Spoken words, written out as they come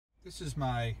This is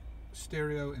my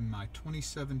stereo in my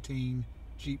 2017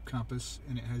 Jeep Compass,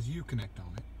 and it has Uconnect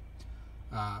on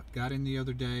it. Got in the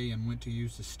other day and went to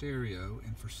use the stereo,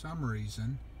 and for some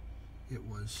reason it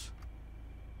was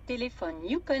Téléphone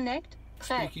Uconnect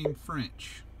prêt. speaking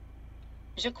French.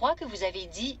 Je crois que vous avez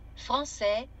dit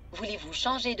français. Voulez-vous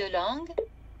changer de langue?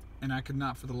 And I could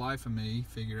not for the life of me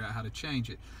figure out how to change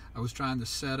it. I was trying to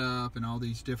set up and all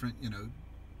these different,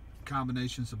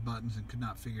 combinations of buttons and could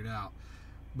not figure it out.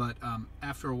 But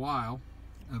after a while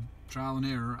of trial and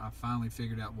error, I finally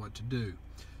figured out what to do.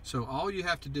 So all you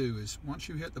have to do is, once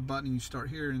you hit the button and you start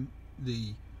hearing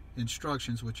the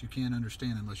instructions, which you can't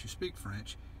understand unless you speak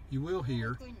French, you will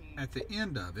hear at the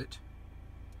end of it.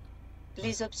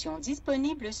 Les options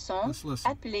disponibles sont Let's listen.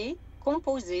 appeler,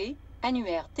 composer,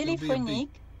 annuaire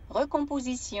téléphonique,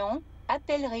 recomposition,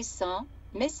 appel récent,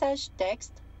 message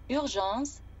texte,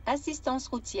 urgence, assistance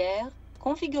routière,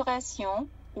 configuration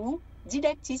ou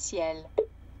didacticiel.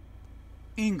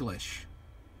 English.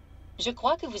 Je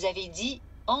crois que vous avez dit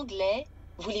anglais.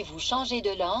 Voulez-vous changer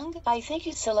de langue? I think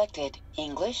you selected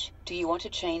English. Do you want to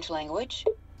change language?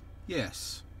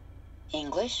 Yes.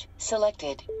 English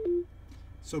selected.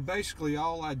 So basically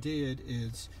all I did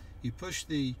is you push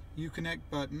the Uconnect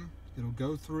button, it'll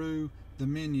go through the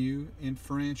menu in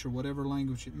French or whatever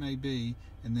language it may be,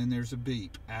 and then there's a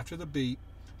beep. After the beep,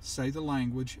 say the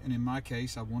language, and in my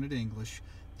case I wanted English,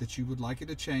 that you would like it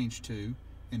to change to,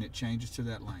 and it changes to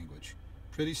that language.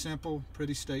 Pretty simple,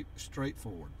 pretty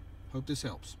straightforward. Hope this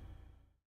helps.